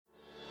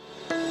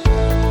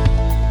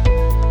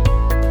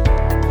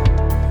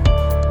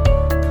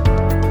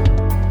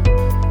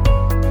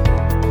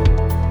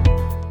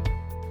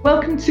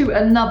Welcome to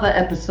another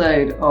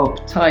episode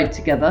of Tied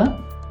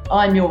Together.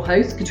 I'm your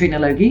host, Katrina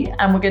Logie,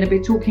 and we're going to be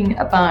talking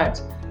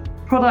about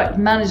product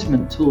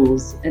management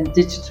tools and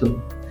digital,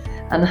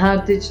 and how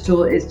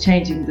digital is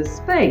changing the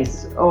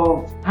space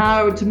of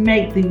how to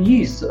make the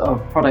use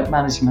of product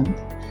management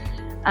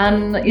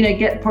and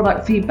get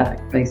product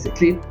feedback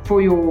basically for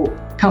your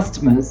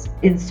customers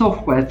in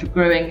software for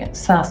growing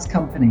SaaS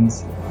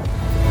companies.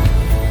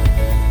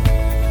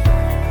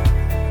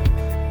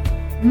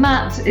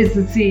 Matt is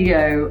the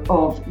CEO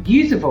of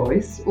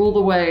UserVoice, all the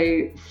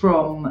way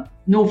from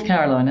North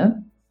Carolina.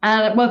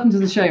 And welcome to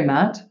the show,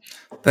 Matt.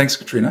 Thanks,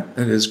 Katrina.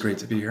 It is great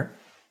to be here.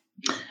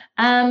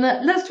 And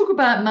let's talk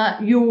about,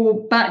 Matt,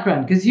 your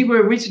background, because you were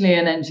originally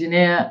an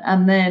engineer,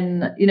 and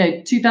then,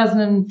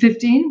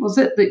 2015, was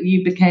it, that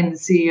you became the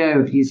CEO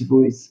of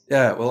UserVoice?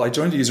 Yeah, well, I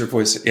joined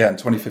UserVoice, in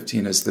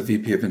 2015 as the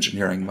VP of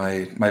engineering.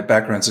 My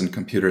background's in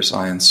computer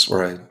science,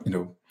 where I,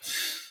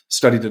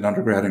 studied in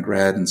undergrad and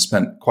grad and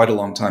spent quite a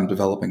long time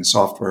developing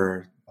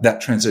software.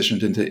 That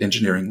transitioned into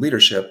engineering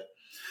leadership.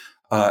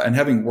 And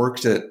having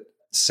worked at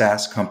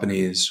SaaS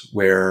companies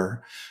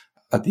where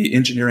the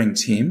engineering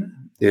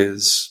team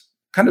is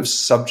kind of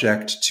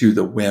subject to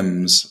the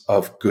whims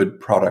of good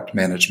product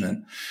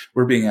management,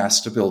 we're being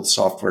asked to build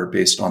software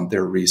based on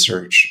their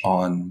research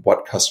on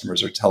what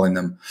customers are telling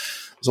them.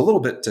 I was a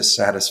little bit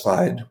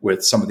dissatisfied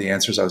with some of the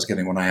answers I was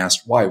getting when I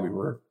asked why we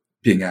were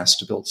being asked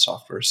to build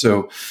software.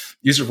 So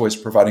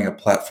UserVoice providing a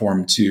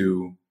platform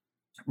to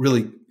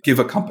really give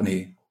a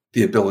company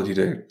the ability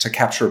to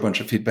capture a bunch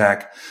of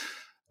feedback,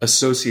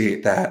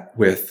 associate that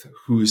with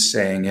who's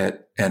saying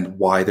it and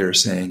why they're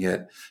saying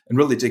it, and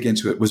really dig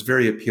into it was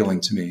very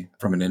appealing to me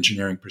from an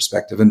engineering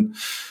perspective. And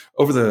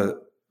over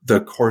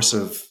the course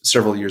of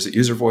several years at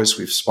UserVoice,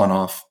 we've spun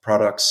off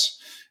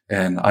products,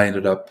 and I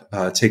ended up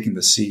taking the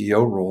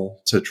CEO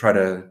role to try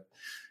to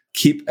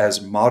keep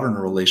as modern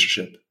a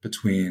relationship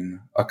between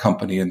a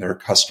company and their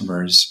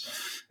customers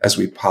as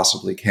we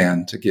possibly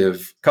can, to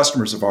give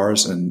customers of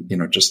ours and,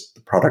 just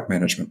the product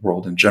management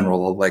world in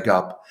general a leg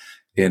up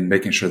in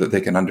making sure that they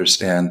can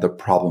understand the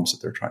problems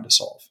that they're trying to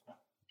solve.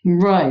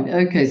 Right.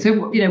 Okay. So,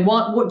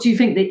 what do you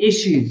think the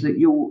issues that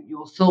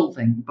you're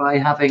solving by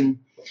having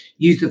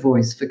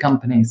UserVoice for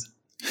companies?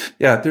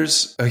 Yeah,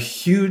 there's a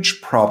huge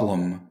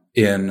problem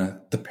in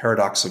the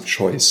paradox of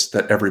choice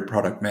that every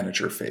product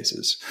manager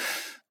faces.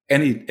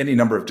 Any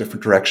number of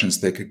different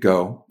directions they could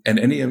go, and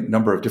any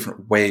number of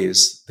different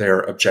ways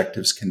their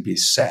objectives can be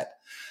set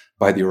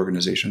by the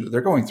organization that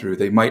they're going through.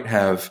 They might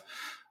have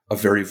a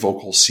very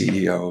vocal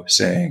CEO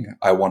saying,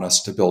 I want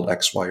us to build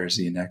X, Y, or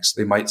Z next.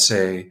 They might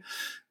say,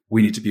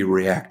 we need to be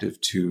reactive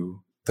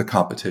to the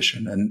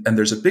competition. And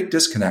there's a big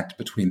disconnect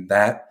between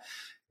that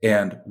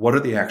and what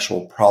are the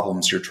actual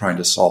problems you're trying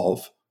to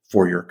solve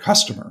for your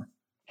customer.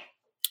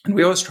 And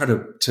we always try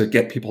to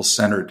get people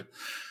centered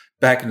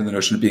back into the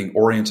notion of being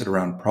oriented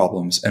around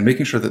problems and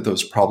making sure that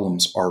those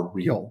problems are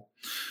real.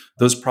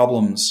 Those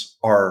problems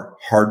are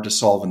hard to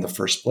solve in the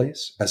first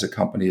place as a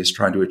company is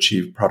trying to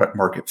achieve product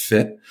market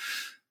fit.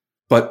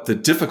 But the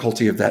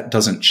difficulty of that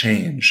doesn't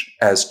change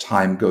as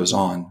time goes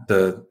on.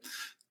 The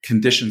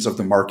conditions of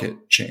the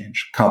market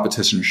change,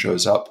 competition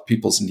shows up,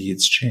 people's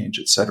needs change,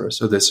 et cetera.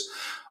 So this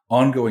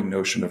ongoing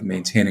notion of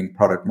maintaining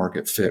product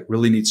market fit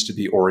really needs to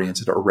be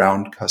oriented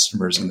around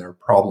customers and their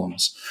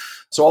problems.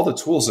 So all the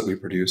tools that we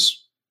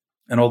produce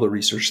and all the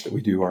research that we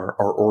do are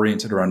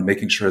oriented around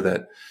making sure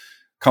that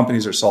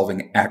companies are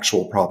solving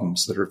actual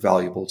problems that are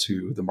valuable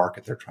to the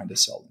market they're trying to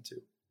sell into.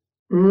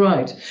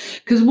 Right.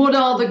 Because what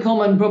are the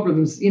common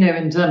problems,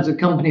 in terms of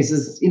companies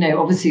is,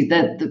 obviously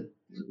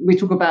we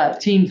talk about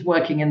teams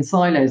working in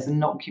silos and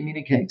not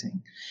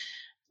communicating.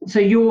 So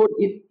you're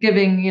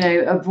giving,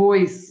 a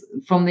voice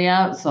from the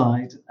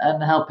outside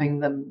and helping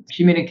them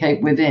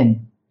communicate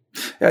within.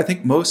 Yeah, I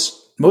think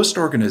most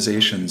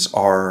organizations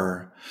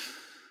are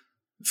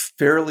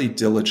fairly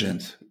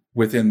diligent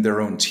within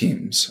their own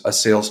teams, a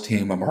sales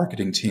team, a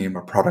marketing team,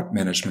 a product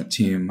management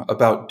team,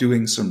 about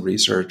doing some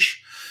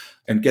research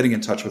and getting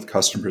in touch with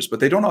customers, but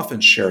they don't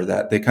often share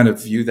that. They kind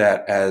of view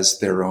that as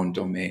their own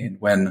domain.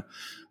 When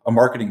a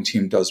marketing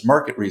team does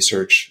market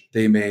research,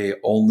 they may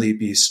only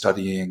be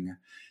studying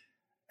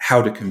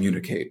how to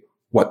communicate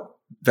what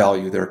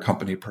value their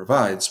company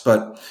provides.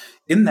 But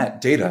in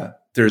that data,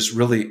 there's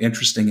really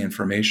interesting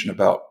information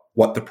about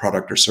what the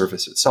product or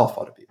service itself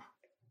ought to be.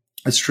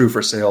 It's true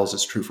for sales.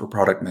 It's true for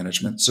product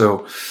management.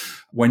 So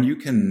when you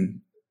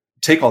can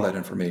take all that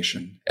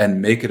information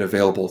and make it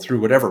available through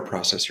whatever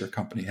process your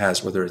company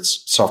has, whether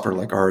it's software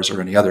like ours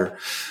or any other,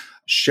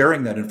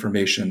 sharing that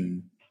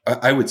information,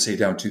 I would say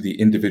down to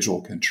the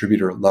individual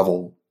contributor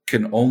level,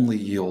 can only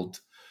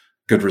yield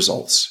good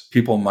results.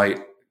 People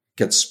might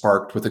get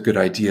sparked with a good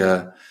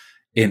idea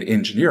in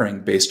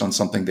engineering based on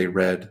something they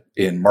read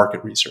in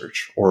market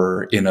research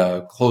or in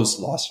a closed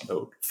loss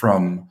note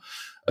from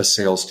a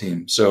sales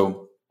team.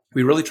 So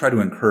we really try to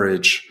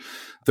encourage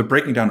the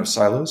breaking down of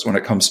silos when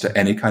it comes to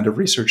any kind of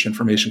research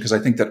information, because I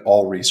think that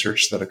all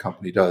research that a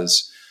company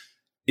does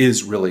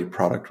is really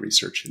product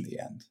research in the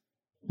end.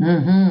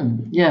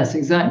 Yes,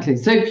 exactly.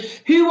 So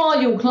who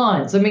are your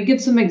clients? I mean,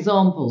 give some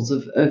examples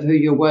of who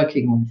you're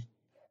working with.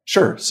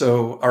 Sure.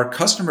 So our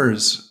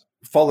customers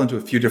fall into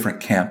a few different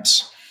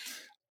camps.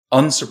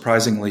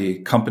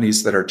 Unsurprisingly,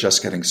 companies that are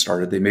just getting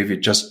started, they maybe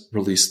just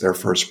released their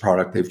first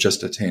product, they've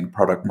just attained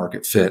product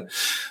market fit.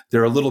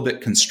 They're a little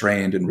bit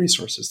constrained in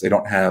resources. They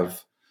don't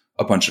have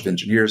a bunch of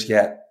engineers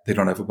yet. They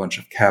don't have a bunch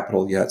of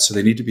capital yet. So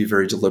they need to be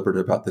very deliberate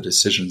about the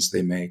decisions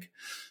they make.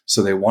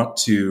 So they want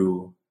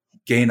to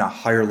gain a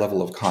higher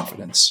level of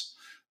confidence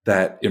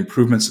that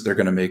improvements that they're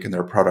going to make in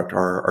their product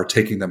are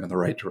taking them in the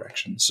right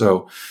direction.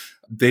 So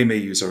they may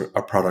use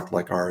a product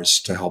like ours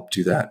to help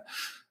do that.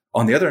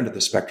 On the other end of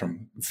the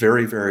spectrum,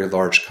 very, very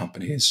large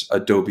companies,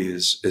 Adobe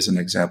is an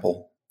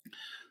example,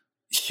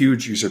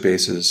 huge user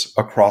bases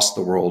across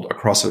the world,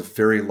 across a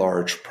very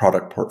large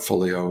product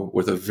portfolio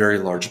with a very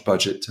large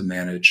budget to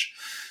manage.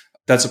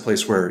 That's a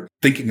place where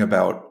thinking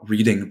about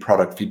reading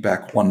product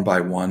feedback one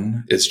by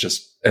one is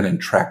just an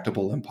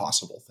intractable,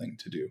 impossible thing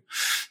to do.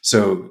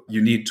 So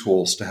you need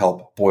tools to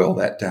help boil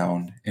that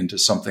down into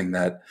something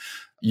that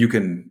you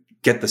can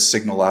get the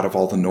signal out of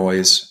all the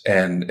noise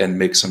and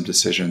make some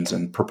decisions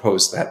and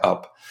propose that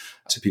up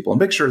to people and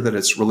make sure that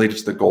it's related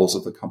to the goals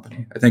of the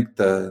company. I think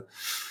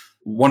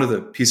one of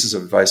the pieces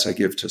of advice I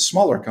give to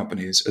smaller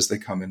companies as they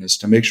come in is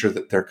to make sure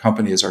that their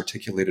company has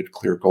articulated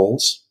clear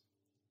goals.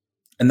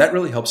 And that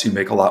really helps you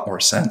make a lot more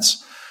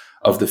sense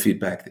of the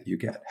feedback that you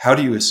get. How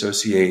do you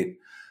associate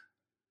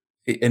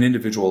an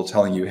individual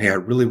telling you, hey, I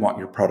really want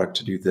your product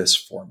to do this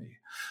for me?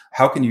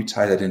 How can you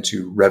tie that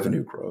into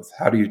revenue growth?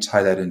 How do you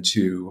tie that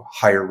into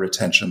higher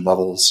retention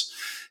levels?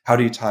 How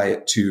do you tie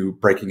it to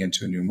breaking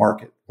into a new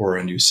market or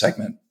a new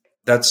segment?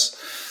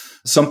 That's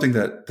something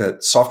that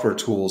software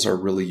tools are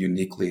really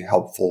uniquely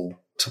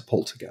helpful to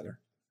pull together.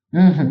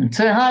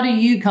 So how do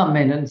you come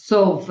in and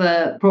solve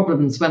their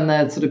problems when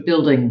they're sort of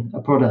building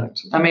a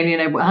product? I mean,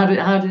 how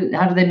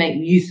do they make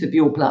use of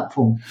your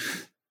platform?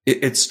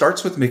 It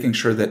starts with making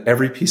sure that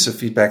every piece of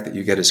feedback that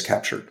you get is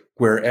captured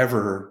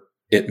wherever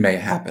it may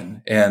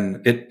happen.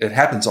 And it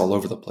happens all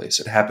over the place.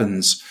 It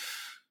happens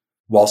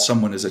while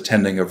someone is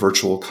attending a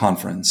virtual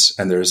conference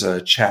and there's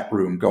a chat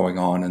room going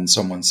on and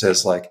someone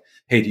says like,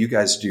 hey, do you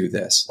guys do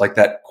this? Like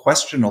that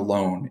question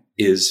alone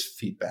is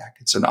feedback.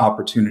 It's an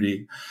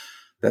opportunity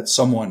that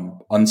someone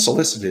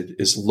unsolicited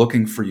is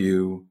looking for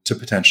you to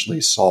potentially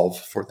solve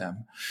for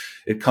them.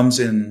 It comes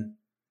in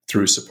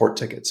through support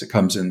tickets. It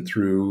comes in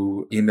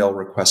through email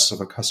requests of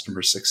a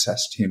customer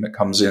success team. It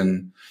comes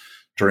in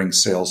during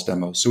sales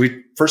demos. So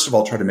we, first of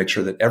all, try to make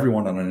sure that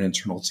everyone on an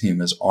internal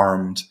team is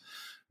armed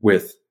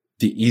with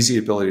the easy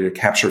ability to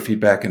capture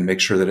feedback and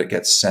make sure that it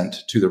gets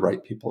sent to the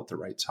right people at the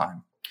right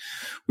time.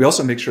 We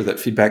also make sure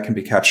that feedback can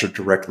be captured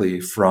directly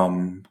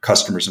from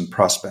customers and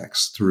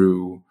prospects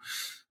through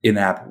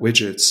in-app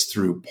widgets,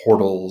 through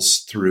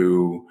portals,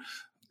 through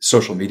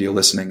social media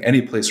listening,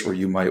 any place where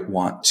you might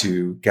want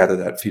to gather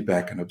that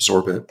feedback and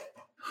absorb it.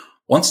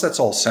 Once that's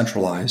all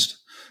centralized,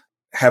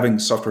 having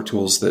software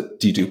tools that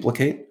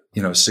deduplicate,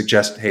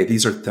 suggest, hey,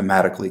 these are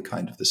thematically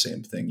kind of the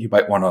same thing. You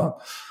might want to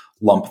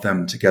lump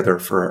them together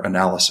for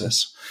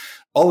analysis.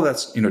 All of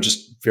that's,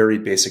 just very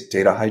basic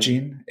data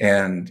hygiene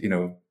and,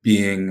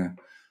 being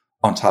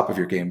on top of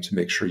your game to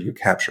make sure you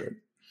capture it.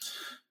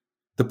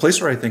 The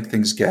place where I think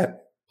things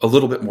get a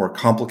little bit more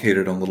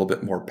complicated and a little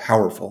bit more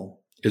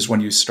powerful is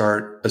when you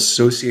start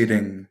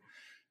associating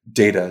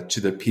data to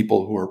the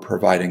people who are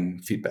providing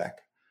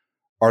feedback.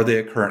 Are they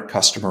a current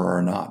customer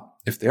or not?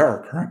 If they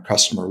are a current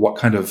customer, what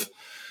kind of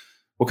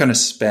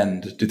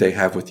spend do they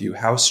have with you?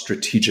 How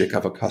strategic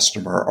of a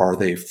customer are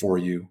they for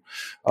you?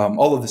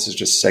 All of this is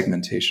just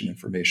segmentation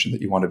information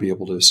that you want to be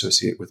able to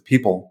associate with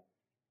people.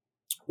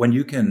 When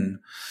you can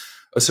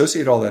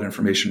associate all that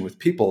information with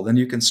people, then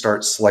you can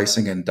start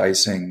slicing and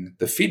dicing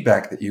the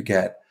feedback that you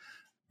get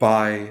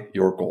by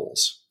your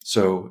goals.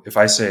 So if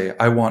I say,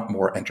 I want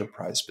more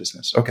enterprise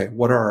business, okay,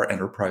 what are our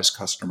enterprise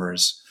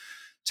customers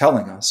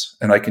telling us?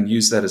 And I can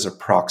use that as a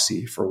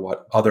proxy for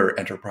what other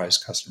enterprise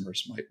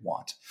customers might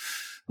want.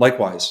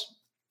 Likewise,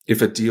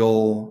 if a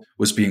deal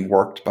was being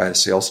worked by a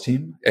sales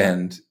team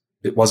and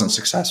it wasn't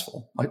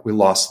successful, like we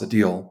lost the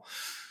deal,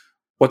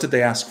 what did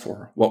they ask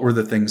for? What were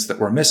the things that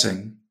were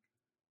missing?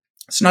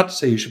 It's not to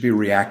say you should be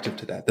reactive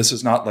to that. This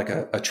is not like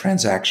a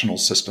transactional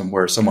system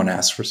where someone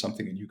asks for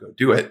something and you go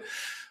do it,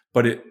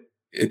 but it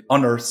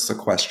unearths the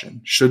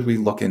question. Should we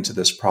look into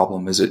this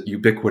problem? Is it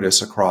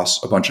ubiquitous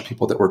across a bunch of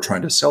people that we're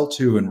trying to sell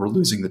to and we're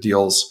losing the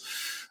deals?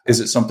 Is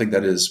it something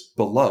that is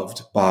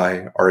beloved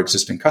by our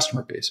existing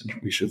customer base and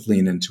we should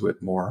lean into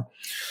it more?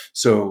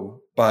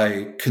 So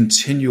by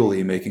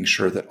continually making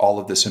sure that all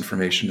of this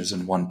information is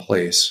in one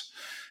place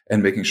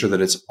and making sure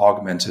that it's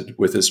augmented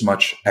with as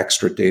much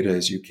extra data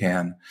as you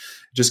can,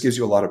 it just gives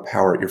you a lot of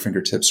power at your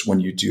fingertips when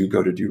you do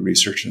go to do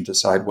research and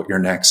decide what your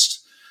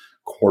next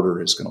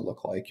quarter is going to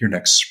look like, your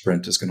next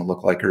sprint is going to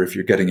look like, or if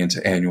you're getting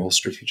into annual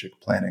strategic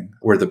planning,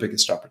 where the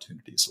biggest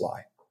opportunities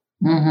lie.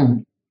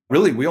 Mm-hmm.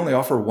 Really, we only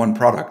offer one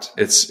product.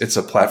 It's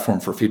a platform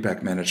for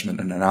feedback management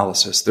and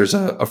analysis. There's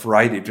a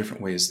variety of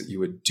different ways that you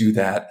would do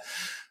that.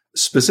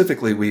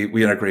 Specifically,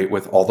 we integrate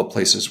with all the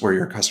places where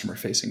your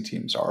customer-facing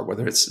teams are,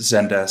 whether it's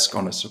Zendesk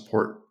on a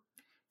support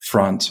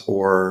front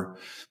or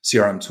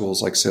CRM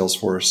tools like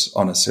Salesforce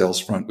on a sales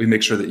front. We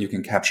make sure that you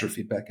can capture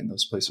feedback in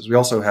those places. We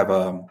also have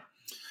a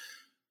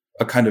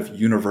kind of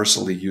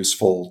universally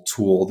useful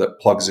tool that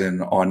plugs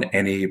in on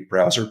any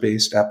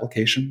browser-based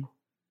application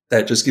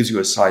that just gives you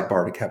a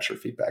sidebar to capture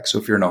feedback. So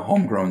if you're in a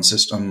homegrown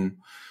system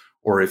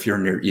or if you're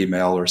near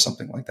email or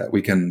something like that,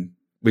 we can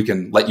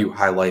let you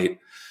highlight,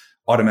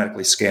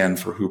 automatically scan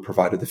for who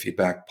provided the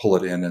feedback, pull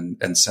it in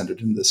and send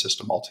it into the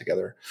system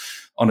altogether.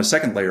 On a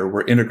second layer,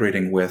 we're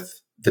integrating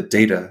with the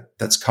data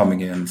that's coming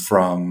in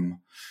from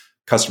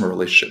customer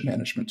relationship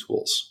management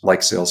tools like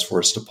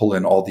Salesforce to pull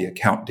in all the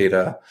account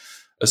data,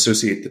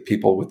 associate the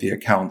people with the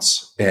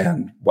accounts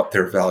and what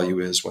their value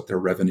is, what their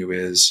revenue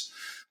is.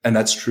 And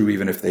that's true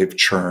even if they've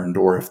churned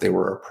or if they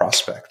were a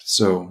prospect.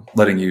 So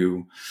letting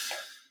you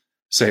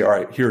say, all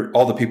right, here,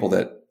 all the people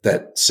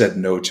that said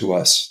no to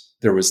us,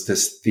 there was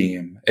this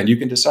theme, and you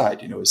can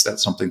decide, is that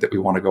something that we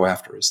want to go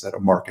after? Is that a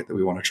market that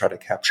we want to try to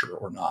capture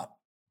or not?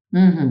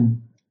 Mm-hmm.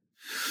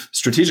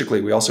 Strategically,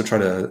 we also try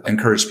to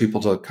encourage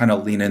people to kind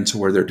of lean into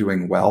where they're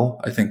doing well.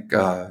 I think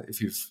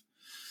if you've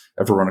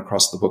ever run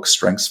across the book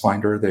Strengths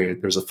Finder,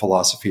 there's a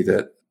philosophy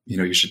that,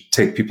 you should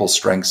take people's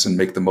strengths and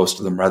make the most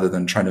of them rather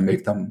than trying to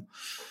make them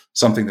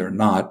something they're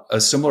not.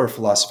 A similar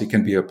philosophy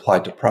can be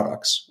applied to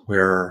products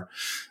where,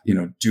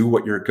 do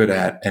what you're good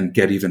at and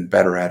get even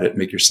better at it.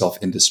 Make yourself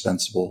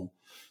indispensable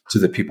to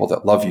the people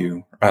that love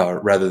you,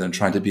 rather than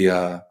trying to be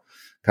a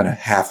kind of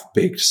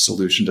half-baked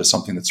solution to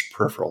something that's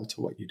peripheral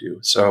to what you do.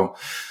 So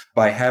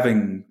by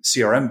having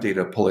CRM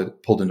data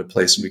pulled into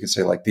place, and we can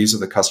say, like, these are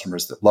the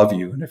customers that love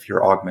you. And if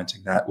you're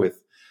augmenting that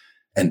with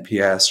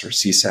NPS or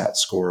CSAT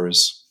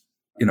scores,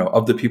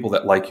 of the people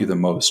that like you the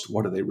most,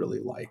 what do they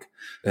really like?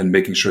 And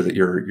making sure that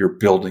you're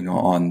building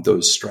on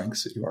those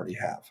strengths that you already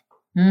have.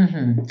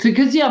 Mm-hmm.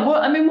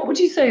 So, what would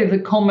you say are the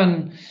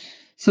common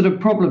sort of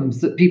problems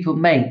that people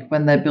make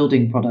when they're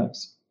building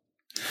products?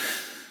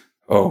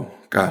 Oh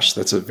gosh,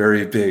 that's a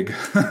very big,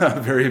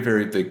 very,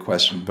 very big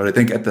question. But I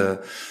think at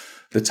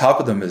the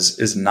top of them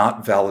is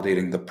not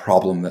validating the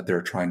problem that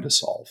they're trying to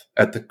solve.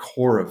 At the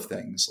core of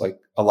things, like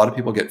a lot of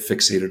people get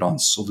fixated on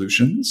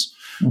solutions,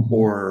 mm-hmm.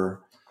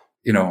 or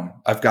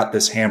I've got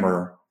this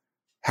hammer,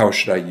 how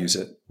should I use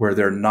it? Where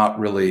they're not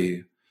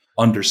really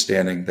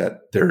understanding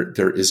that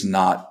there is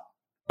not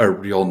a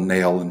real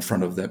nail in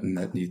front of them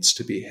that needs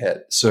to be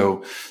hit.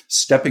 So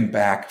stepping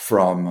back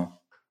from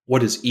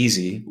what is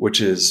easy, which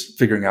is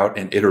figuring out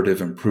an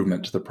iterative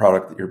improvement to the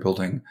product that you're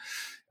building,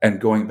 and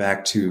going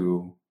back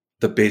to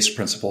the base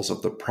principles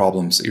of the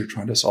problems that you're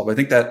trying to solve. I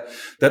think that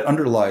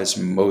underlies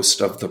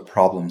most of the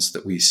problems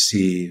that we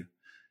see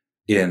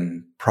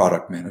in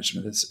product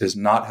management is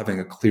not having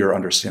a clear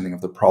understanding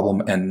of the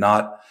problem and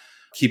not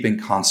keeping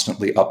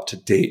constantly up to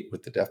date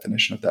with the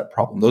definition of that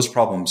problem. Those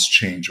problems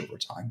change over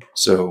time.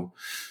 So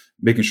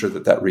making sure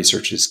that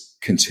research is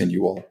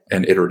continual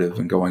and iterative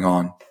and going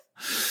on.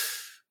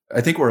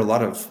 I think where a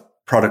lot of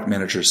product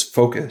managers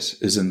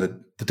focus is in the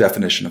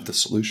definition of the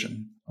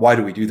solution. Why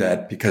do we do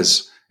that?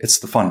 Because it's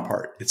the fun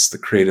part. It's the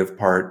creative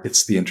part.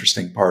 It's the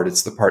interesting part.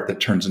 It's the part that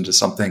turns into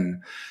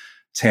something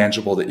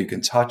tangible that you can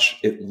touch.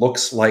 It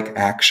looks like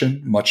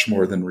action much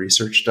more than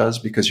research does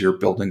because you're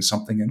building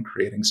something and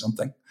creating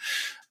something.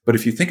 But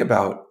if you think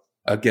about,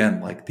 again,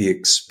 like the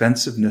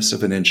expensiveness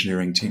of an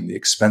engineering team, the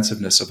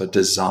expensiveness of a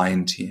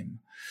design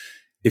team,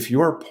 if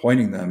you are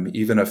pointing them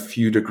even a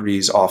few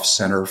degrees off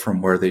center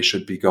from where they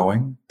should be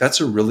going, that's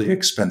a really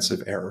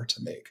expensive error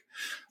to make.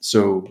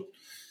 So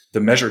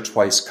the measure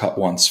twice, cut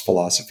once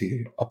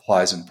philosophy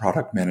applies in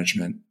product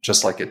management,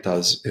 just like it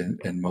does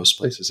in most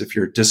places. If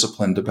you're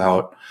disciplined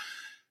about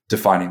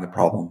defining the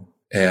problem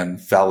and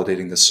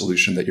validating the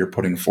solution that you're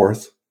putting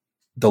forth,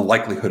 the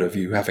likelihood of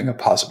you having a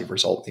positive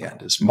result at the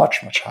end is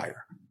much, much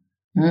higher.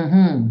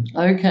 Mm-hmm.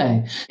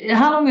 Okay.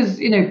 How long is,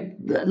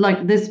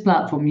 like this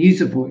platform,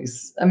 User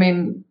Voice? I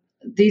mean,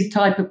 these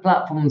type of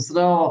platforms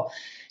that are,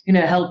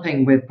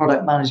 helping with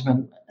product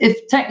management.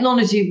 If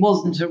technology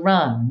wasn't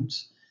around,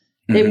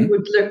 mm-hmm. it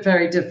would look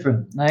very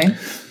different, no?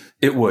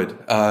 It would.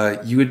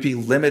 You would be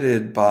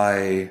limited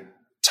by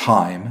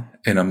time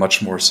in a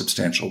much more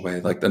substantial way.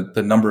 Like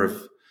the number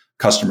of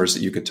customers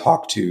that you could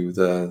talk to,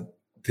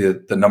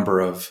 the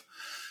number of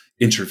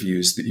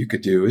interviews that you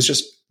could do is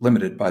just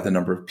limited by the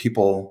number of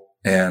people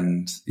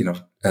and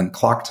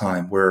clock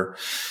time, where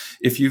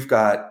if you've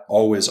got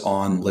always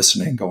on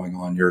listening going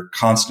on, you're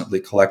constantly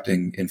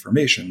collecting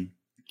information.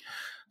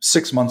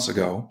 6 months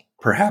ago,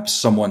 perhaps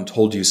someone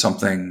told you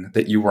something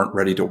that you weren't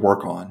ready to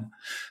work on.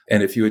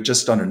 And if you had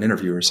just done an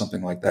interview or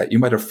something like that, you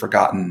might have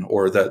forgotten,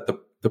 or that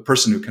the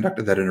person who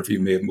conducted that interview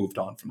may have moved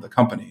on from the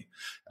company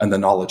and the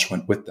knowledge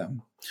went with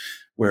them.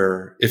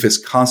 Where if it's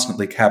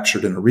constantly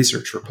captured in a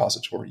research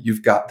repository,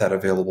 you've got that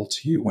available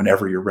to you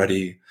whenever you're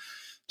ready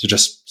to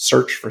just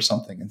search for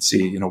something and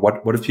see,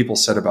 what have people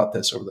said about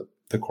this over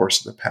the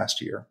course of the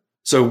past year.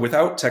 So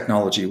without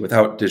technology,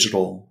 without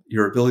digital,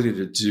 your ability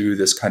to do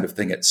this kind of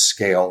thing at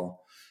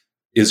scale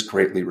is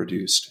greatly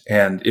reduced.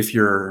 And if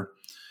you're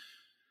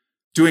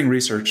Doing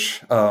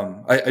research,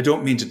 I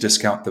don't mean to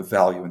discount the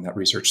value in that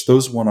research.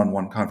 Those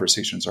one-on-one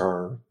conversations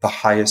are the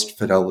highest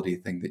fidelity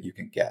thing that you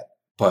can get.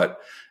 But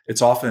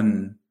it's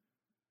often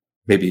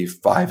maybe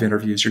 5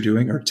 interviews you're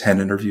doing or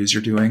 10 interviews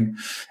you're doing,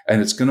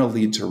 and it's going to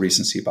lead to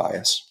recency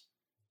bias,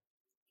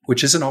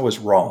 which isn't always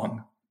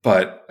wrong,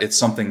 but it's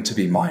something to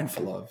be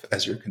mindful of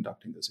as you're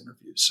conducting those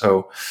interviews.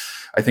 So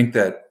I think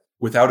that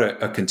without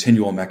a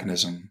continual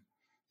mechanism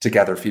to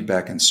gather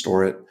feedback and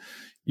store it,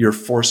 you're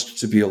forced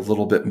to be a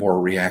little bit more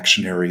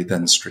reactionary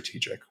than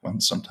strategic when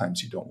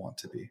sometimes you don't want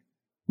to be.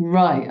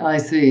 Right, I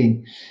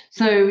see.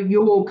 So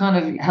you're kind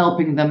of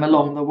helping them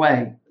along the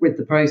way with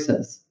the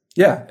process.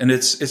 Yeah, and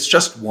it's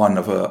just one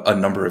of a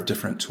number of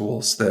different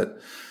tools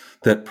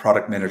that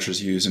product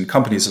managers use and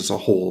companies as a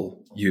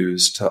whole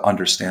use to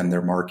understand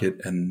their market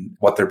and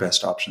what their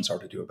best options are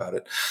to do about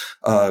it.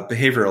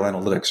 Behavioral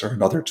analytics are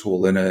another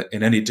tool in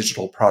any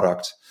digital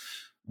product.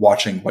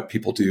 Watching what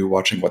people do,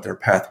 watching what their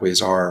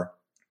pathways are.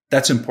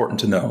 That's important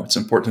to know. It's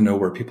important to know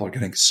where people are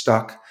getting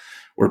stuck,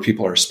 where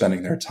people are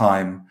spending their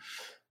time.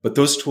 But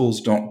those tools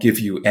don't give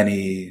you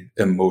any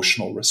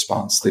emotional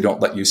response. They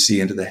don't let you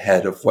see into the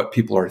head of what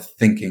people are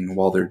thinking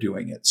while they're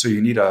doing it. So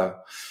you need a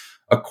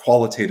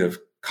qualitative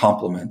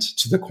complement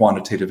to the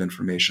quantitative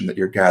information that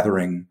you're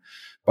gathering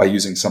by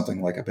using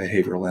something like a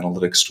behavioral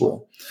analytics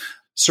tool.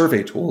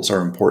 Survey tools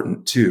are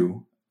important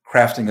too.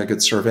 Crafting a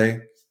good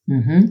survey,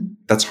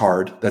 that's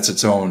hard. That's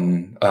its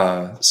own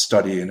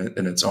study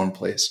in its own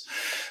place.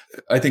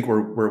 I think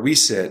where we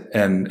sit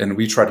and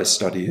we try to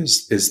study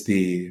is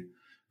the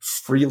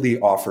freely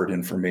offered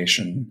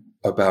information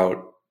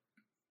about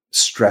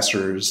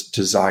stressors,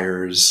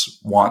 desires,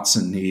 wants,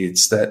 and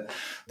needs that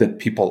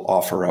people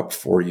offer up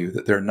for you.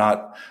 That they're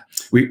not.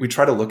 We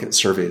try to look at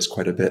surveys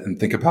quite a bit and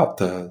think about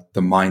the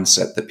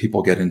mindset that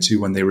people get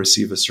into when they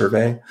receive a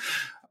survey.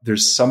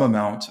 There's some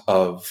amount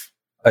of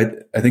I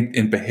think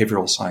in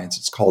behavioral science,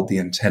 it's called the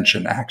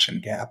intention action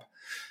gap.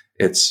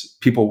 It's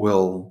people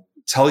will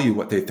tell you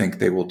what they think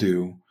they will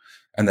do,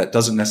 and that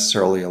doesn't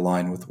necessarily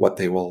align with what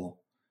they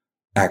will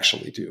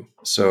actually do.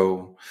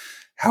 So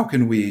how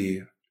can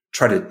we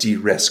try to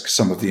de-risk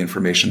some of the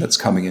information that's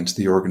coming into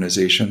the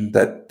organization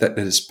that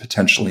is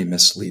potentially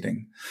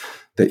misleading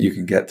that you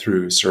can get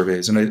through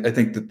surveys? And I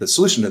think that the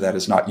solution to that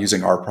is not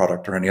using our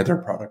product or any other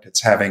product.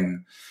 It's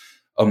having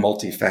a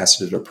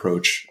multifaceted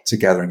approach to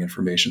gathering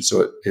information.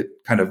 So it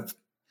kind of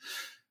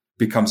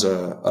becomes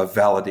a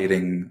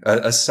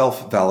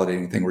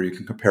self-validating thing where you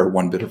can compare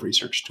one bit of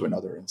research to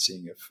another and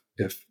seeing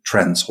if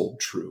trends hold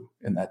true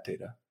in that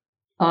data.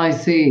 I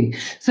see.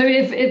 So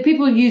if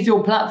people use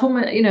your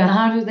platform,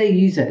 how do they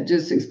use it?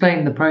 Just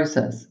explain the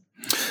process.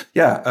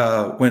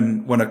 Yeah.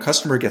 When a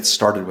customer gets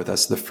started with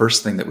us, the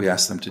first thing that we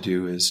ask them to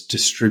do is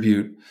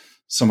distribute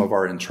some of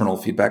our internal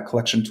feedback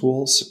collection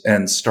tools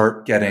and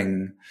start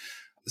getting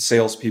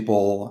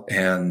salespeople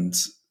and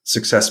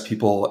success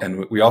people.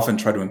 And we often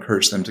try to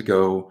encourage them to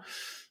go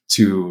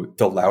to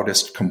the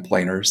loudest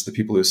complainers, the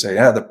people who say,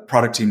 the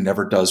product team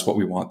never does what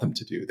we want them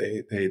to do.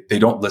 They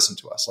don't listen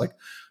to us. Like,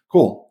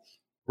 cool,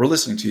 we're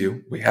listening to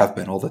you. We have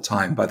been all the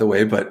time, by the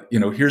way, but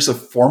here's a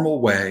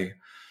formal way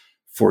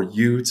for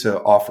you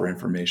to offer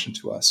information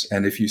to us.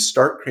 And if you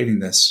start creating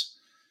this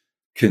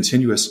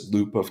continuous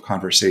loop of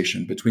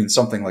conversation between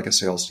something like a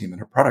sales team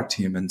and a product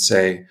team and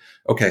say,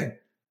 okay,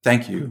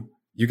 thank you.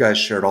 You guys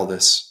shared all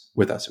this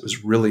with us. It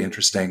was really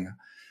interesting.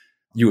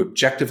 You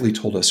objectively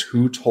told us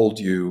who told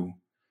you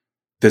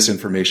this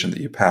information that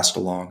you passed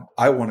along.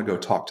 I want to go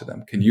talk to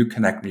them. Can you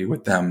connect me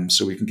with them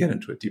so we can get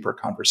into a deeper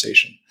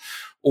conversation?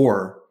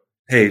 Or,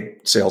 hey,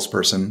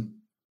 salesperson,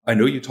 I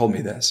know you told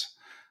me this,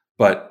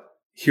 but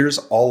here's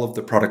all of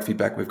the product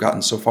feedback we've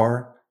gotten so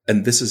far.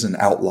 And this is an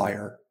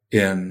outlier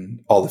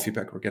in all the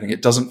feedback we're getting.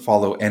 It doesn't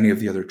follow any of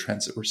the other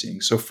trends that we're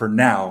seeing. So for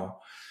now,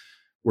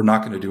 we're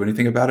not going to do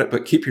anything about it,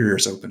 but keep your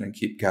ears open and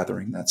keep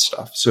gathering that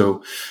stuff.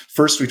 So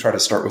first, we try to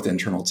start with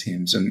internal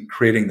teams and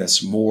creating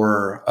this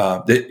more,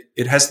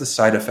 it has the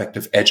side effect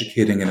of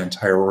educating an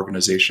entire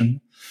organization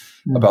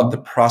about the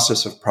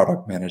process of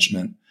product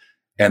management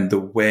and the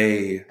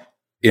way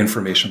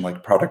information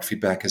like product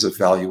feedback is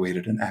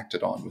evaluated and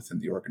acted on within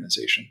the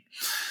organization.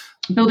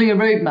 Building a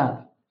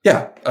roadmap.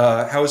 Yeah.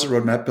 How is a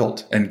roadmap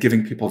built? And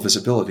giving people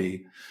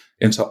visibility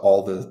into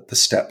all the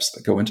steps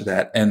that go into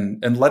that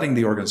and letting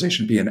the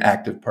organization be an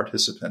active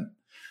participant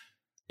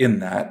in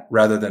that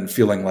rather than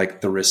feeling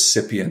like the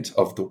recipient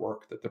of the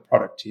work that the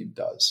product team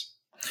does.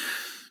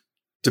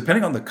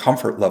 Depending on the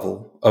comfort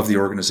level of the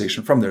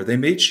organization from there, they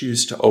may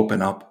choose to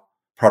open up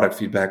product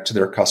feedback to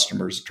their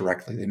customers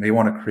directly. They may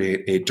want to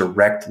create a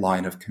direct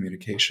line of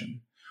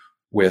communication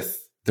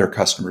with their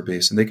customer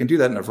base. And they can do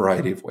that in a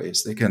variety of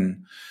ways. They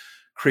can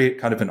create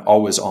kind of an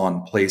always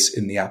on place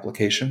in the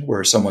application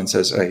where someone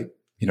says, hey,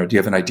 do you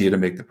have an idea to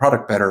make the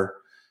product better?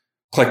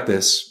 Click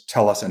this,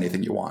 tell us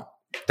anything you want.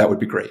 That would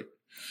be great.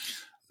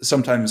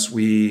 Sometimes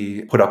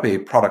we put up a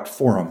product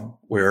forum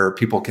where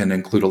people can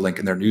include a link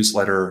in their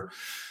newsletter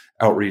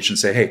outreach and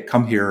say, hey,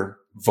 come here,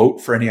 vote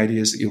for any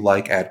ideas that you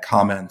like, add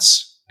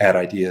comments, add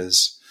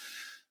ideas.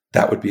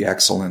 That would be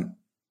excellent.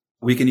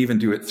 We can even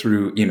do it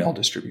through email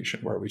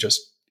distribution, where we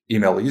just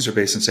email a user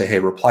base and say, hey,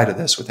 reply to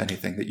this with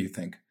anything that you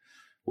think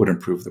would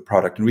improve the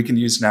product. And we can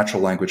use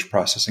natural language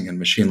processing and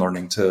machine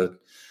learning to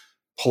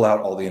pull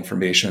out all the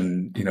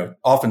information.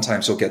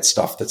 Oftentimes you'll get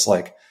stuff that's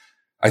like,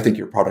 I think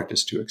your product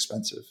is too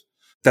expensive.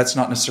 That's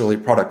not necessarily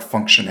product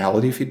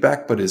functionality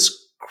feedback, but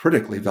is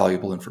critically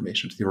valuable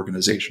information to the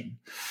organization.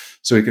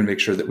 So we can make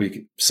sure that we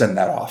can send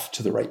that off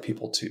to the right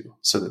people too,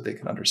 so that they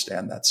can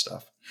understand that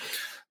stuff.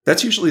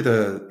 That's usually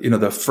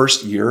the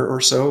first year or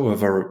so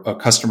of a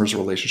customer's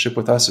relationship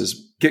with us,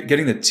 is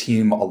getting the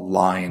team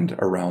aligned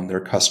around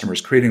their customers,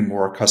 creating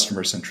more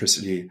customer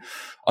centricity,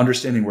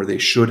 understanding where they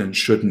should and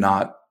should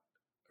not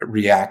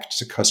react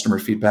to customer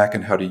feedback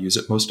and how to use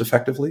it most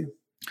effectively.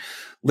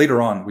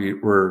 Later on,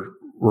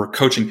 we're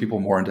coaching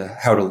people more into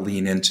how to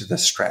lean into the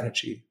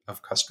strategy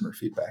of customer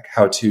feedback,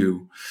 how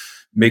to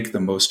make the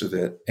most of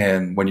it.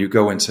 And when you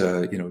go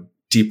into,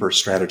 deeper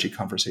strategy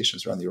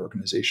conversations around the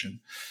organization,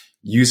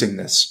 using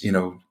this,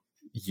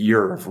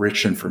 year of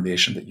rich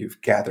information that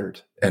you've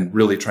gathered and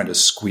really trying to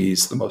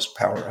squeeze the most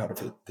power out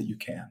of it that you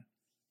can.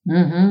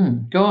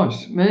 Mm-hmm.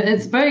 Gosh,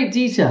 it's very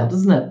detailed,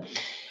 isn't it?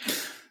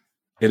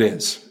 It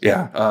is.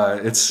 Yeah.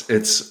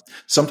 It's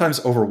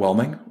sometimes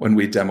overwhelming when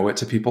we demo it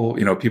to people.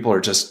 People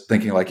are just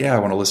thinking like, yeah, I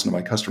want to listen to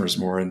my customers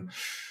more. And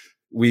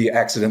we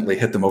accidentally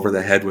hit them over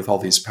the head with all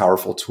these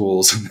powerful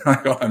tools. And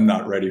I go, I'm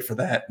not ready for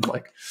that. I'm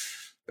like,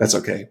 that's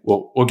okay.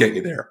 We'll get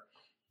you there.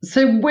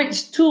 So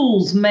which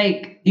tools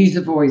make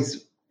user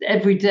voice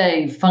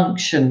everyday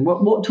function?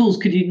 What tools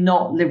could you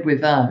not live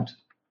without?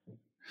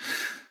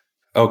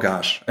 Oh,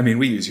 gosh. I mean,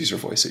 we use user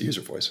voice at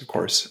User Voice, of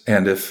course.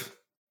 And if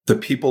the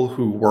people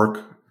who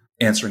work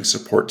answering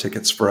support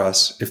tickets for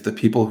us, if the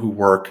people who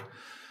work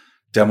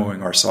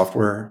demoing our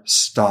software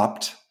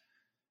stopped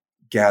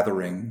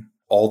gathering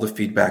all the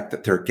feedback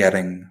that they're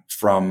getting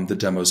from the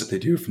demos that they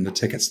do, from the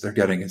tickets they're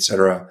getting, et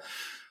cetera,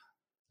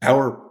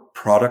 our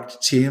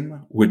product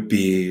team would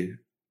be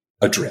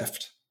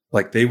adrift.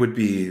 Like, they would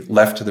be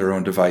left to their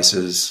own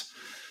devices.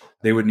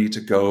 They would need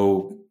to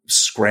go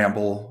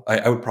scramble.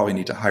 I would probably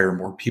need to hire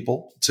more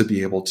people to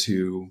be able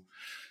to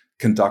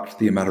conduct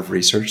the amount of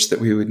research that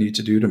we would need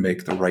to do to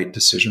make the right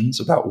decisions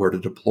about where to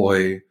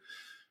deploy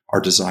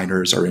our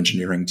designers, our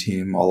engineering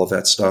team, all of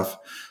that stuff.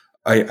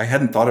 I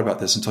hadn't thought about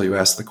this until you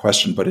asked the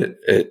question, but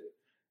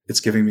it's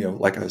giving me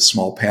a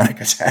small panic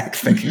attack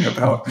thinking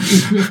about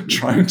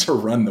trying to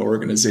run the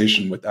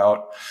organization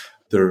without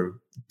the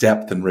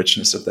depth and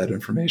richness of that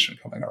information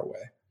coming our way.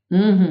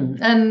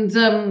 Mm-hmm.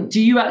 And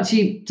do you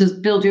actually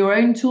just build your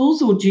own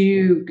tools, or do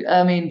you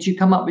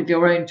come up with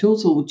your own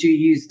tools, or do you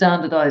use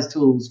standardized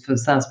tools for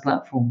SaaS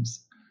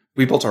platforms?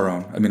 We built our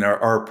own. I mean,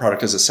 our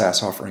product is a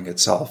SaaS offering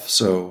itself.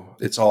 So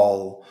it's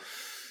all,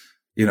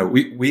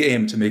 we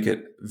aim to make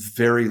it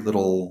very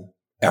little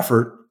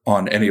effort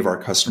on any of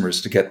our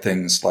customers to get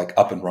things like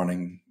up and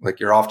running. Like,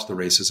 you're off to the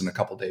races in a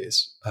couple of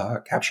days,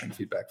 capturing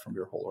feedback from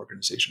your whole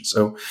organization.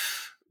 So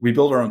we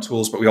build our own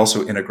tools, but we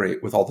also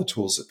integrate with all the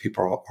tools that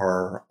people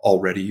are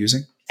already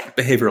using.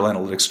 Behavioral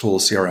analytics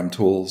tools, CRM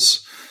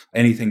tools,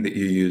 anything that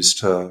you use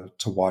to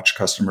watch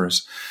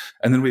customers.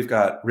 And then we've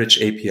got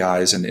rich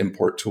APIs and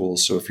import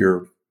tools. So if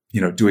you're,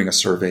 doing a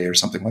survey or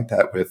something like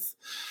that with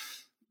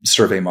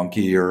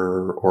SurveyMonkey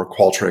or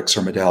Qualtrics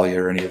or Medallia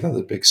or any of the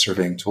other big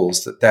surveying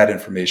tools, that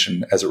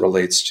information as it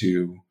relates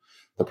to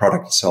the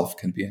product itself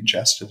can be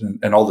ingested,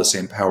 and all the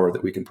same power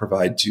that we can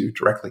provide to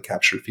directly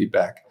capture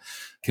feedback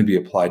can be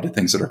applied to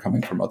things that are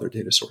coming from other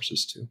data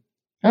sources too.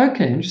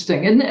 Okay,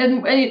 interesting.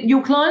 And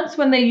your clients,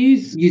 when they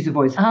use user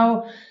voice,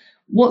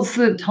 what's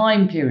the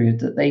time period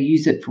that they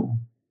use it for?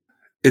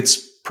 It's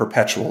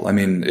perpetual. I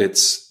mean,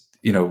 it's,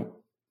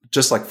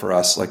 just like for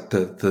us, like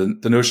the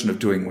notion of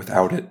doing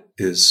without it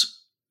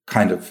is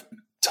kind of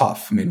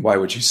tough. I mean, why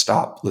would you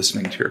stop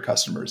listening to your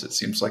customers? It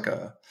seems like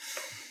a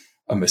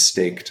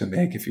mistake to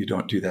make if you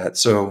don't do that.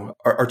 So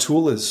our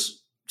tool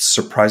is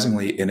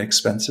surprisingly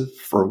inexpensive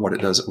for what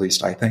it does, at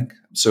least I think.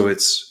 So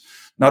it's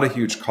not a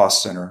huge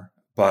cost center,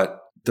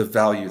 but the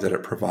value that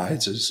it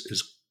provides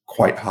is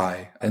quite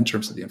high in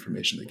terms of the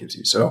information that it gives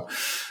you. So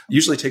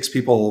usually takes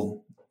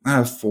people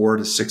 4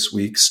 to 6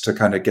 weeks to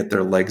kind of get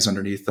their legs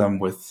underneath them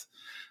with,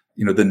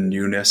 the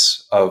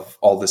newness of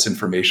all this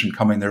information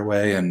coming their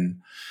way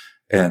and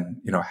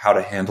how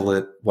to handle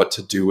it, what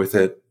to do with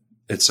it,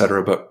 et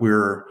cetera. But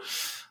we're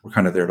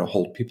kind of there to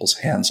hold people's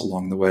hands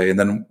along the way. And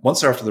then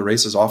once they're after the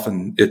races,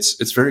 often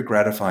it's very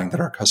gratifying that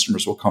our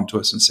customers will come to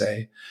us and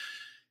say,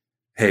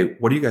 hey,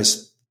 what do you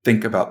guys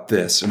think about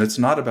this? And it's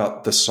not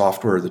about the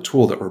software or the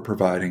tool that we're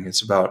providing.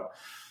 It's about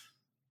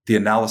the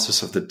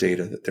analysis of the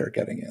data that they're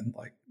getting in.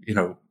 Like,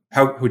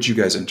 how would you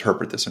guys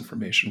interpret this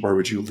information? Where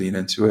would you lean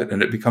into it?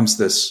 And it becomes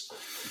this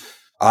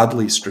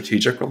oddly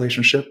strategic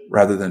relationship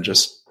rather than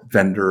just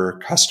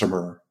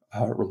vendor-customer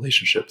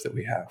relationship that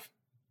we have.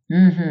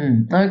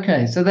 Mm-hmm.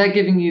 Okay, so they're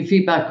giving you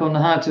feedback on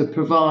how to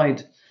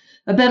provide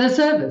a better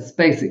service,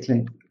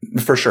 basically.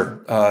 For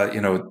sure.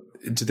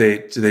 Do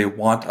they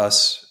want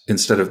us,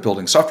 instead of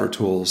building software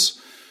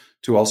tools,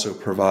 to also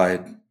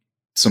provide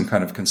some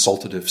kind of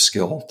consultative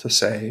skill to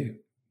say,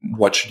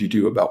 what should you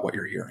do about what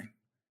you're hearing?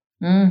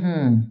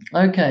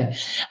 Okay.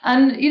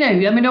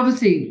 And,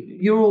 obviously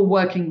you're all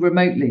working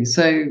remotely.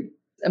 So,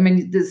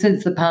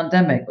 since the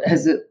pandemic,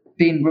 has it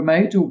been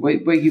remote, or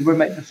were you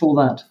remote before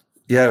that?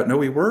 Yeah, no,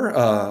 we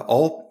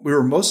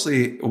were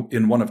mostly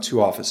in one of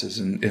two offices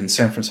in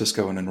San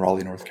Francisco and in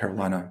Raleigh, North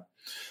Carolina.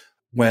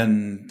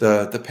 When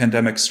the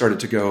pandemic started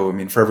to go,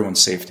 for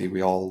everyone's safety,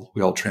 we all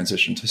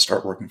transitioned to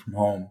start working from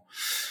home.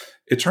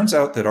 It turns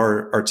out that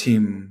our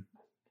team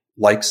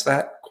likes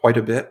that quite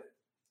a bit.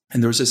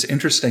 And there was this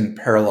interesting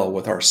parallel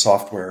with our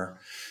software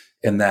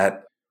in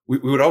that we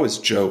would always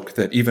joke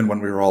that even when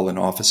we were all in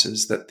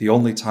offices, that the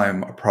only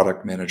time a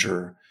product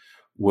manager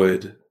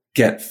would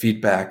get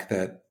feedback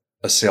that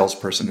a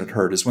salesperson had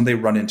heard is when they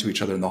run into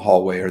each other in the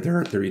hallway or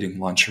they're eating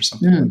lunch or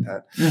something like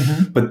that.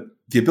 Mm-hmm. But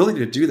the ability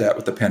to do that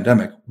with the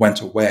pandemic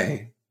went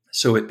away.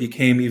 So it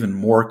became even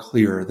more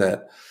clear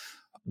that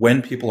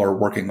when people are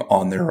working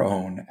on their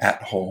own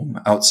at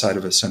home, outside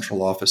of a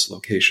central office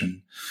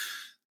location,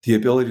 the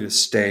ability to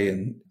stay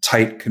in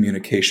tight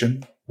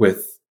communication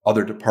with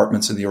other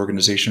departments in the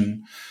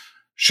organization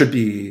should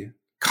be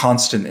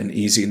constant and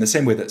easy in the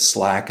same way that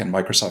Slack and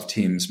Microsoft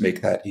Teams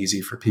make that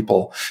easy for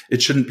people.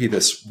 It shouldn't be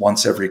this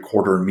once every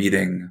quarter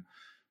meeting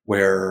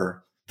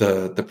where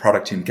the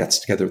product team gets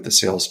together with the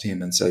sales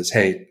team and says,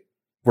 hey,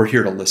 we're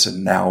here to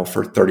listen now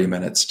for 30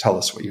 minutes. Tell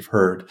us what you've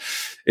heard.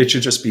 It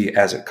should just be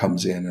as it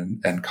comes in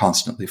and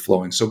constantly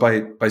flowing. So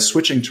by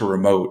switching to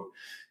remote,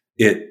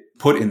 it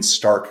put in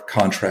stark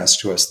contrast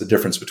to us the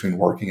difference between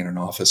working in an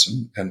office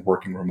and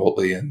working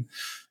remotely.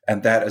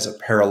 And that as a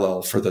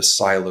parallel for the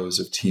silos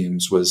of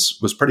teams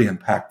was pretty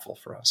impactful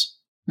for us.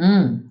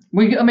 Well,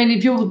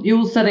 if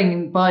you're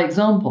setting by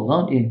example,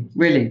 aren't you?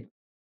 Really?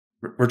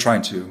 We're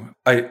trying to.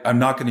 I'm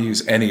not going to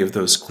use any of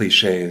those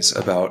cliches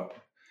about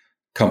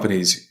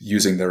companies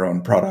using their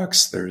own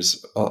products.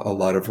 There's a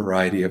lot of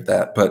variety of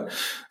that, but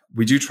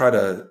we do try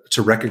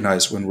to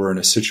recognize when we're in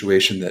a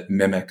situation that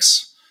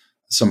mimics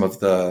some of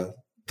the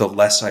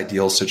less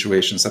ideal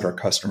situations that our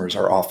customers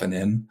are often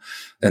in,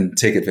 and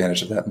take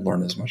advantage of that and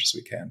learn as much as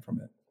we can from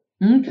it.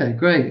 Okay,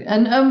 great.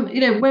 And,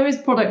 where is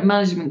product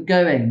management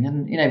going?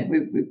 And,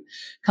 we've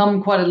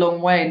come quite a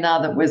long way now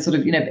that we're sort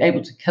of,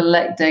 able to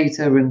collect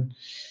data and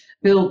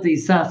build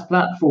these SaaS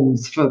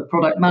platforms for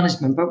product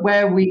management. But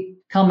where are we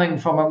coming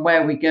from and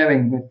where are we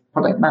going with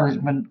product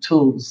management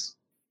tools?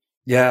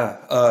 Yeah,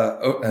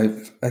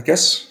 I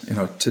guess,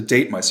 to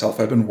date myself,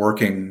 I've been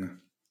working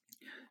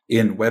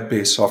in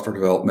web-based software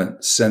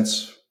development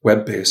since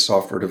web-based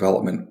software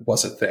development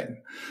was a thing.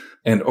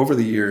 And over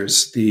the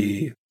years,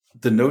 the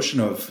notion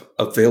of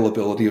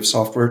availability of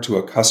software to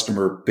a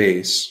customer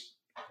base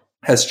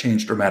has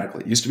changed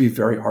dramatically. It used to be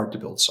very hard to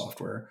build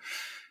software.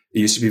 It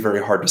used to be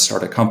very hard to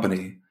start a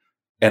company.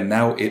 And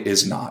now it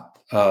is not.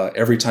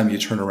 Every time you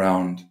turn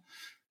around,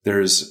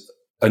 there's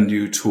a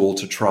new tool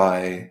to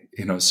try,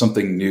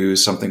 something new,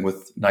 something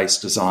with nice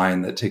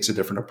design that takes a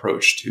different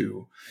approach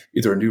to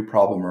either a new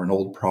problem or an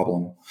old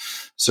problem.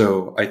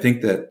 So I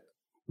think that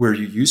where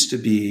you used to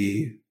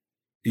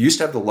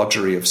have the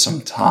luxury of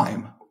some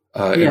time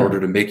in order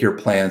to make your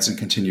plans and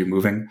continue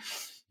moving.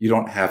 You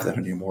don't have that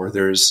anymore.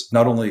 There's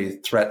not only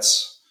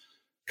threats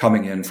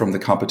coming in from the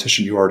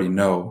competition you already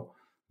know,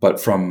 but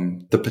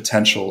from the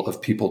potential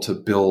of people to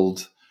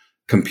build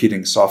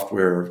competing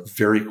software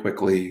very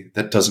quickly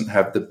that doesn't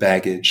have the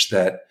baggage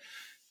that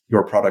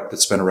your product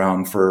that's been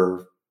around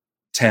for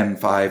 10,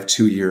 5,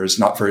 2 years,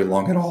 not very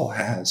long at all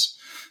has.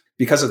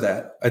 Because of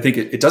that, I think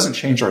it doesn't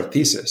change our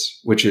thesis,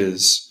 which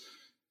is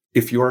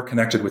if you are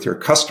connected with your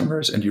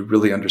customers and you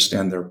really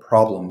understand their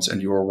problems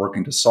and you are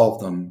working to solve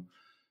them,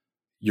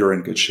 you're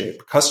in good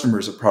shape.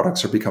 Customers of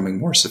products are becoming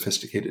more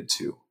sophisticated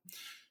too.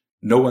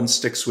 No one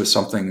sticks with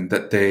something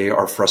that they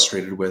are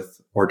frustrated with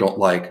or don't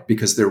like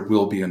because there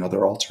will be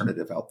another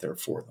alternative out there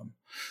for them.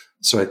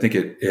 So I think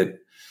it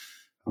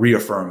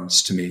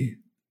reaffirms to me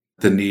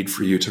the need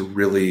for you to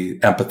really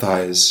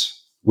empathize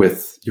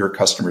with your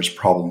customers'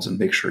 problems and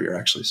make sure you're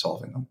actually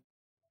solving them.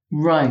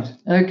 Right.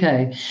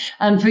 Okay.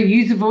 And for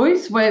user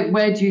voice,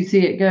 where do you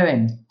see it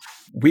going?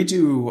 We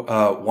do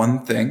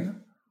one thing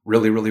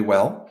really, really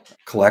well: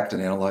 collect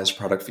and analyze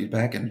product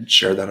feedback and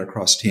share that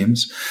across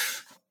teams.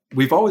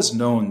 We've always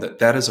known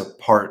that is a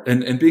part,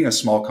 and being a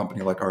small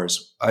company like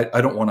ours, I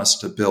don't want us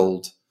to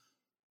build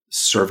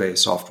survey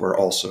software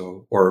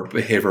also, or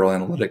behavioral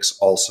analytics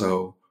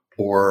also,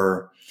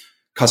 or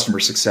customer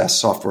success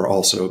software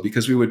also,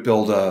 because we would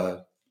build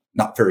a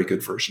not very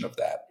good version of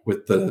that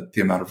with the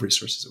amount of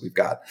resources that we've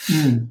got.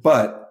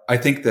 But I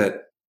think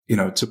that,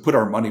 to put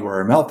our money where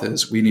our mouth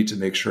is, we need to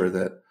make sure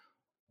that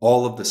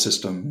all of the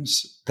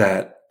systems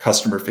that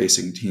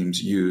customer-facing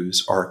teams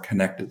use are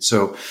connected.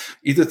 So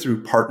either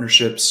through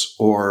partnerships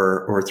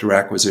or through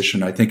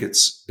acquisition, I think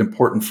it's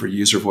important for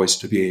user voice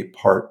to be a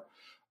part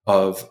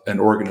of an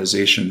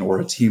organization or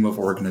a team of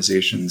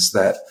organizations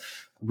that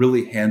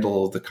really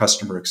handle the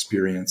customer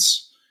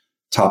experience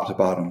top to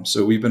bottom.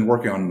 So we've been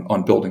working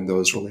on building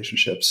those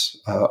relationships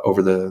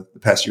over the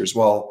past year as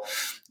well,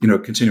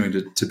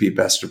 continuing to be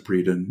best of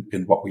breed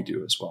in what we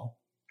do as well.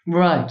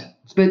 Right.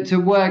 But to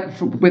work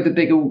with a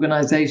big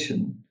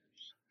organization.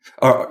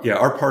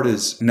 Our part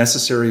is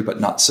necessary but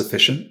not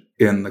sufficient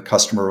in the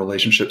customer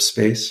relationship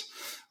space.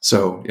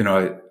 So,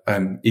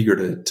 I'm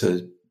eager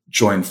to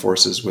join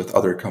forces with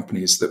other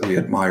companies that we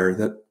admire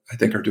that I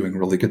think are doing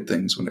really good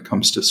things when it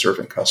comes to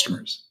serving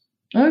customers.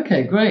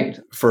 Okay, great.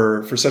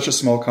 For such a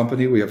small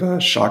company, we have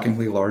a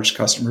shockingly large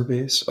customer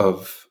base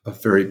of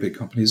very big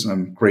companies, and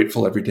I'm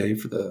grateful every day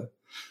for the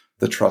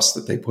trust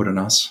that they put in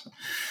us.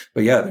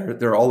 But yeah,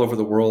 they're all over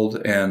the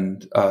world,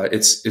 and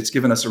it's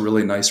given us a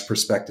really nice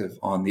perspective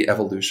on the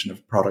evolution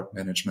of product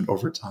management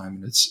over time,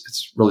 and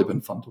it's really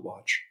been fun to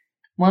watch.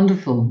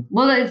 Wonderful.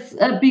 Well, it's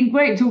been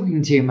great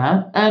talking to you,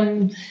 Matt.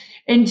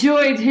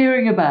 Enjoyed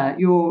hearing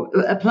about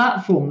a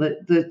platform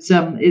that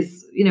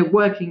is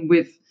working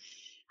with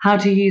how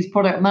to use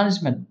product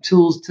management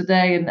tools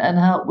today and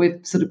help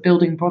with sort of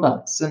building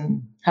products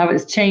and how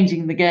it's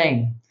changing the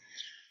game.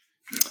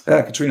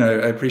 Yeah, Katrina,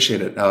 I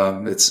appreciate it.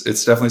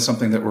 It's definitely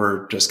something that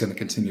we're just going to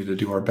continue to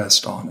do our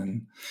best on,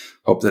 and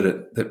hope that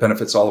it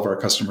benefits all of our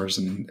customers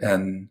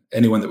and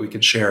anyone that we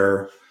can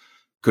share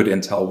good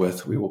intel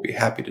with. We will be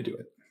happy to do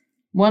it.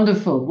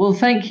 Wonderful. Well,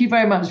 thank you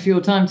very much for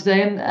your time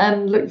today,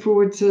 and look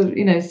forward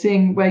to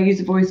seeing where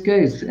User Voice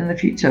goes in the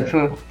future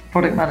for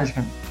product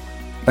management.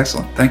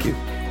 Excellent. Thank you.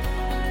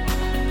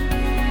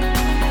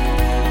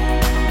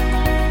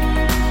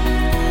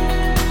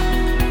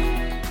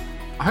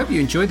 I hope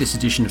you enjoyed this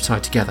edition of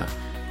Tied Together.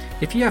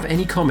 If you have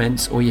any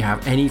comments or you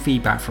have any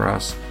feedback for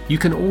us, you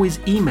can always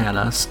email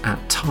us at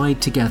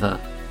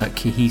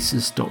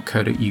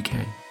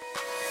tiedtogether@cohesus.co.uk.